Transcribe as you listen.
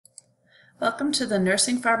Welcome to the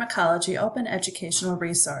Nursing Pharmacology Open Educational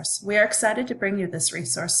Resource. We are excited to bring you this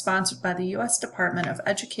resource sponsored by the U.S. Department of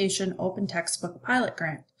Education Open Textbook Pilot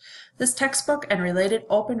Grant. This textbook and related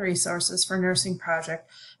open resources for nursing project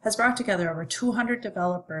has brought together over 200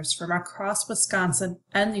 developers from across Wisconsin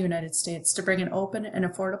and the United States to bring an open and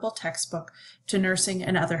affordable textbook to nursing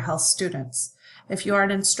and other health students. If you are an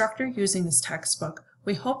instructor using this textbook,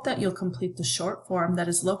 we hope that you'll complete the short form that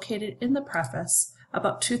is located in the preface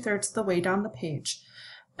about 2/3 of the way down the page,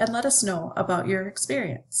 and let us know about your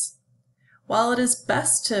experience. While it is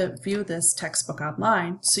best to view this textbook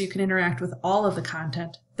online so you can interact with all of the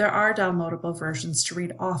content, there are downloadable versions to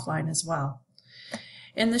read offline as well.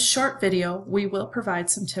 In this short video, we will provide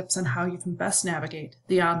some tips on how you can best navigate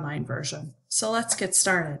the online version. So let's get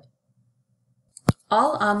started.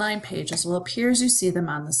 All online pages will appear as you see them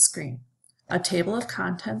on the screen. A table of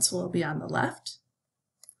contents will be on the left,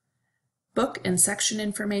 book and section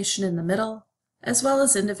information in the middle, as well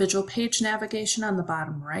as individual page navigation on the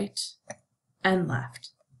bottom right and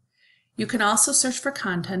left. You can also search for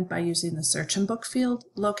content by using the Search and Book field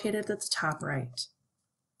located at the top right.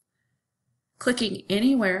 Clicking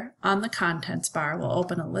anywhere on the contents bar will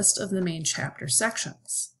open a list of the main chapter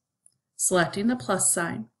sections. Selecting the plus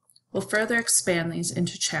sign will further expand these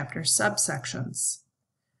into chapter subsections.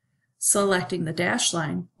 Selecting the dash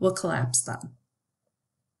line will collapse them.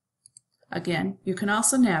 Again, you can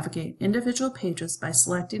also navigate individual pages by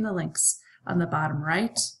selecting the links on the bottom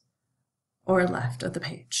right or left of the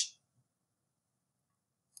page.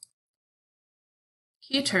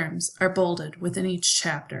 Key terms are bolded within each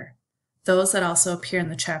chapter. Those that also appear in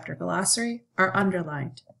the chapter glossary are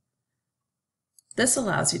underlined. This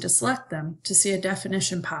allows you to select them to see a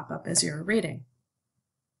definition pop up as you're reading.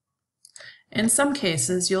 In some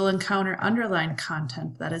cases, you'll encounter underlined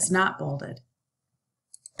content that is not bolded.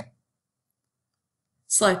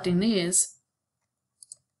 Selecting these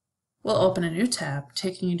will open a new tab,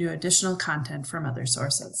 taking you to additional content from other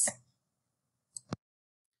sources.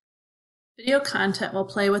 Video content will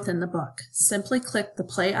play within the book. Simply click the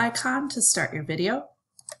play icon to start your video,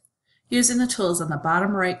 using the tools on the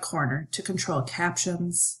bottom right corner to control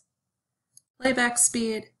captions, playback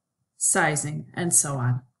speed, sizing, and so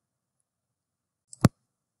on.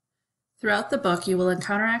 Throughout the book, you will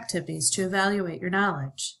encounter activities to evaluate your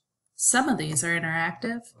knowledge. Some of these are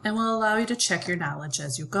interactive and will allow you to check your knowledge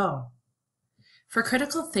as you go. For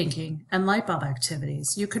critical thinking and light bulb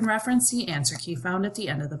activities, you can reference the answer key found at the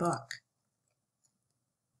end of the book.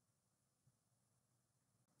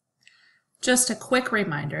 Just a quick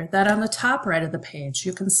reminder that on the top right of the page,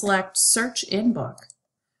 you can select Search in Book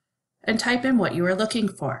and type in what you are looking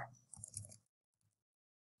for.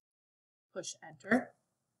 Push Enter,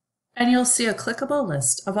 and you'll see a clickable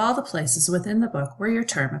list of all the places within the book where your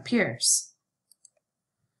term appears.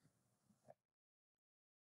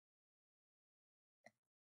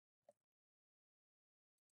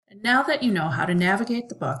 And now that you know how to navigate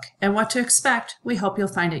the book and what to expect, we hope you'll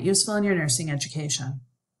find it useful in your nursing education.